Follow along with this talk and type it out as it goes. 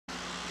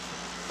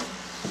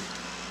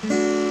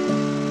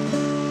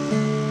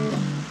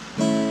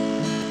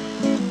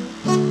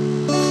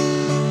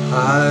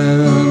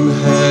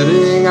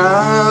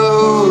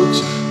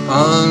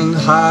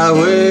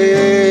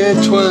Highway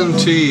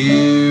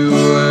 20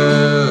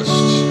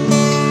 west.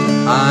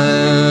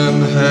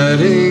 I'm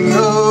heading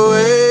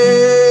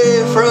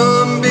away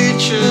from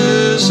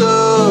beaches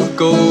of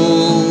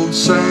gold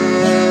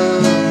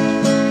sand.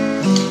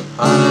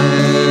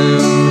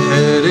 I'm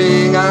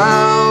heading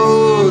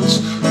out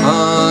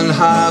on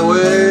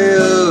highway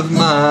of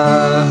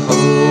my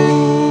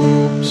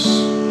hopes.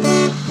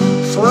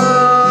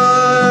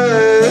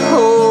 Fly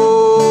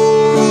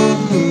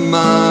home,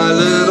 my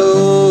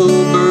little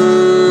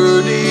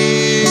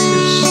birdies.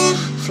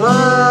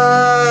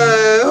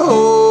 Fly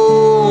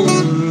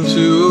home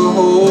to a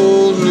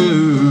whole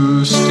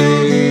new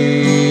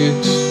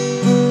state.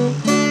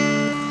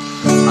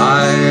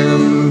 I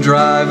am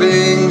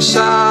driving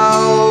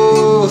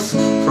south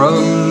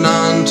from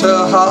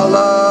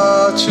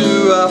Nantahala to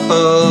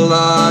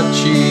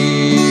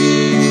Appalachia.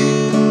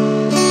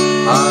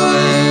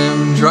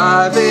 I'm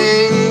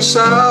driving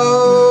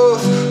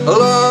south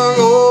along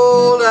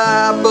old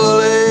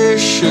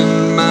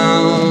Appalachian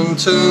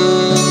mountains.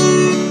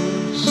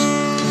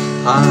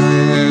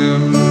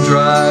 I'm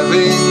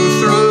driving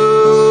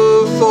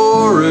through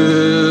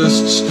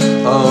forests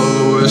of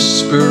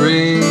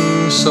whispering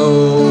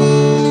souls.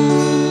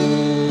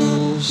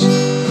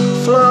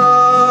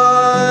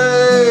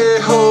 Fly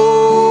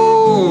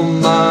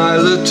home, my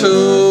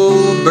little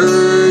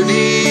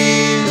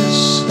birdies.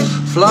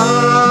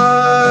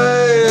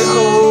 Fly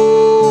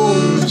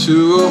home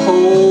to a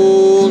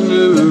whole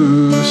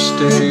new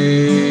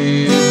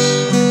state.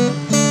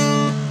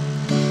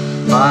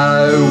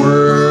 I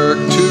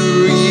worked 2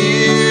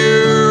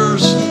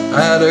 years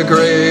at a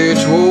great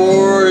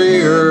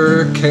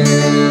warrior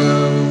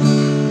camp.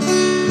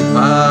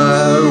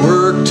 I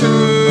worked 2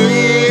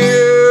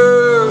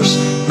 years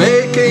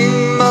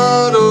making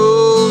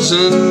models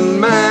and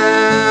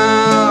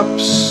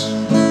maps.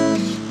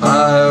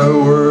 I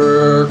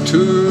worked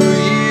 2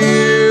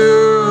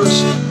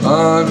 years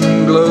on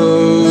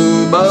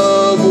globe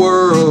of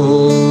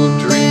world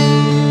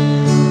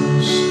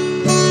dreams.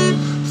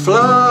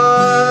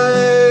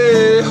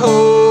 Fly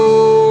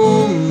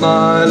home,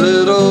 my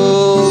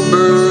little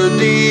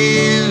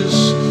birdies.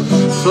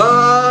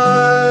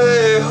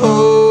 Fly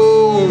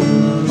home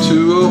to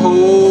a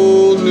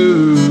whole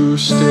new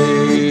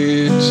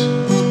state.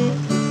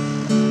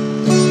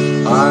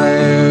 I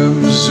am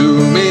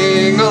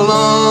zooming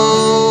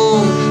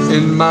along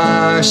in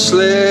my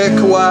slick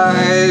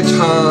white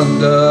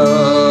Honda.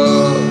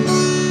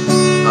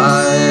 I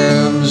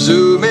am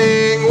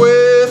zooming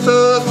with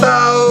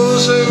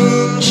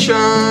 1,000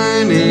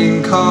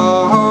 shining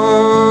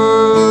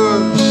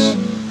cars.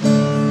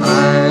 I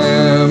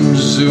am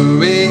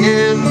zooming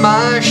in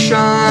my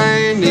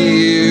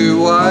shiny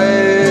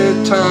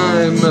white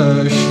time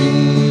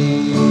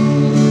machine.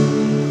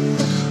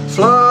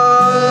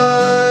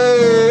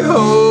 Fly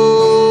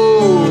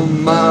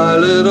home, my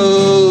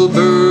little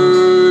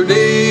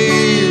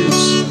birdies.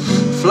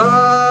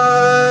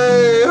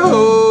 Fly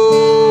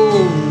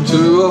home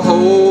to a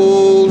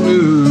whole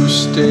new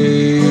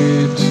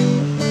state.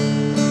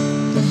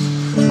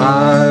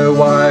 My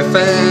wife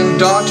and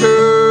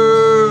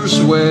daughters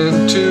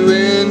went to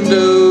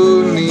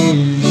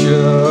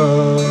Indonesia.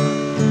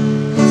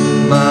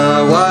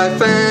 My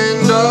wife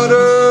and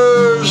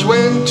daughters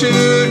went to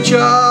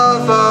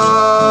Java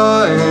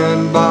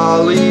and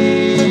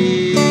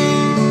Bali.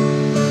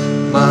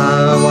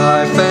 My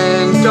wife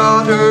and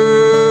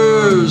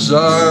daughters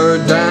are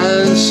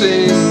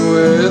dancing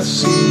with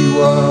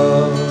Siwa.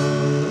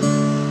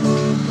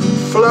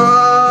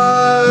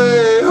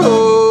 Fly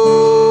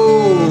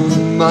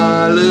home,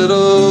 my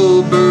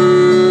little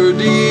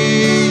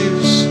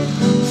birdies.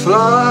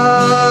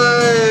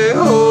 Fly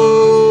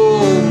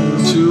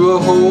home to a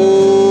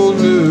whole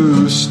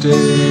new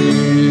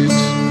state.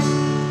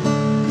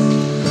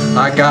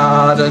 I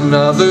got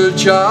another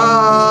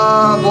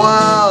job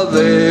while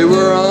they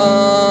were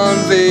on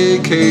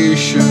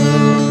vacation.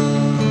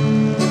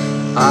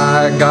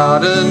 I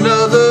got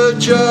another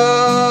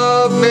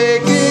job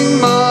making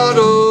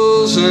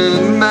models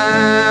and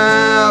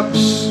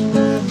maps.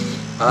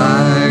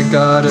 I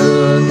got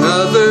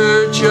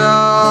another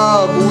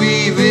job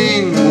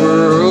weaving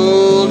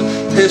world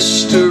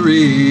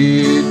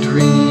history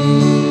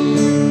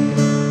dream.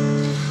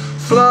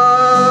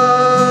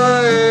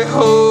 Fly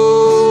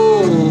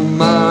home,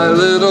 my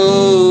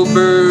little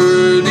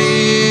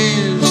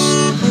birdies.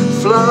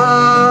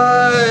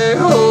 Fly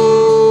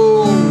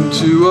home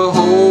to a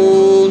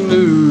whole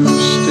new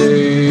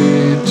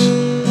state.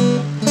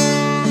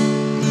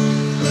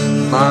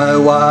 My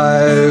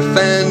wife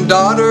and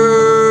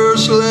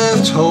daughters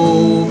left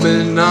home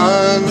in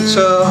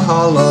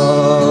Nantahala.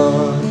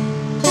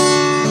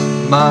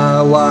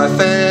 My wife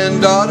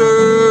and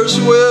daughters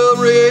will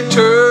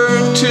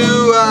return to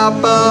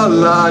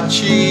Appalachia.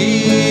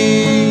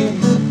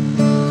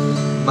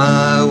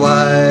 My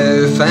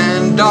wife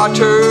and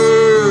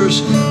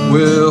daughters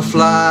will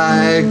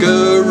fly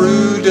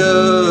Garuda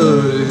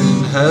in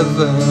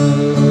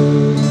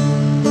heaven.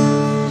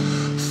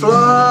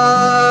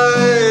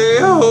 Fly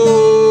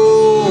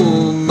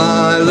home,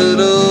 my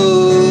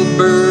little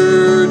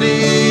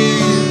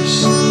birdies.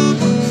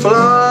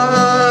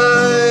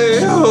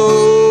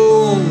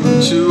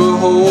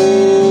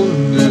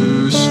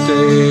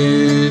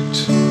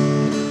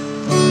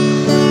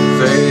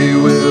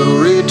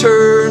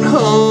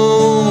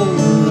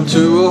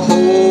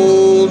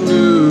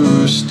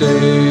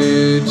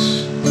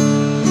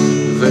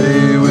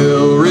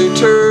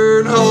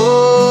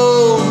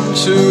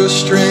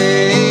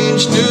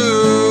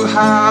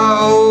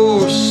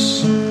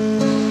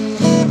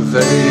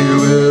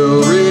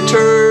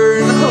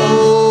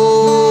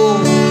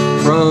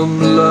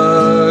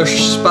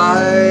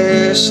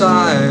 my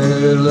silence.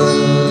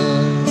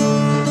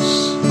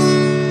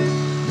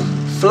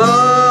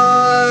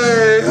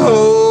 Fly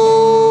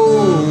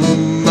home,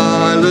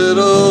 my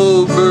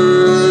little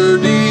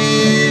birdies.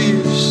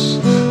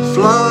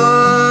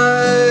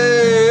 Fly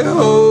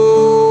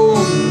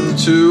home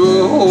to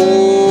a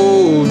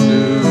whole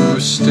new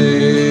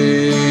state.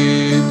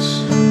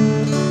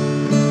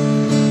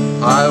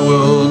 I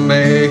will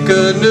make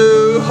a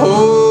new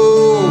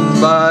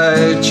home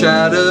by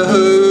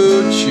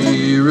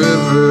Chattahoochee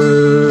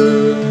River.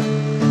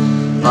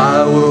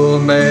 I will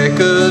make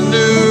a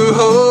new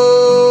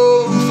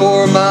home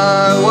for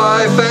my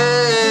wife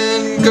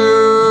and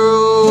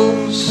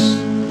girls.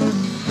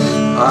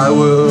 I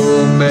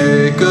will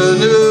make a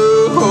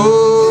new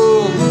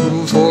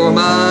home for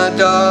my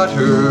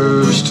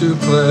daughters to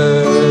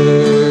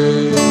play.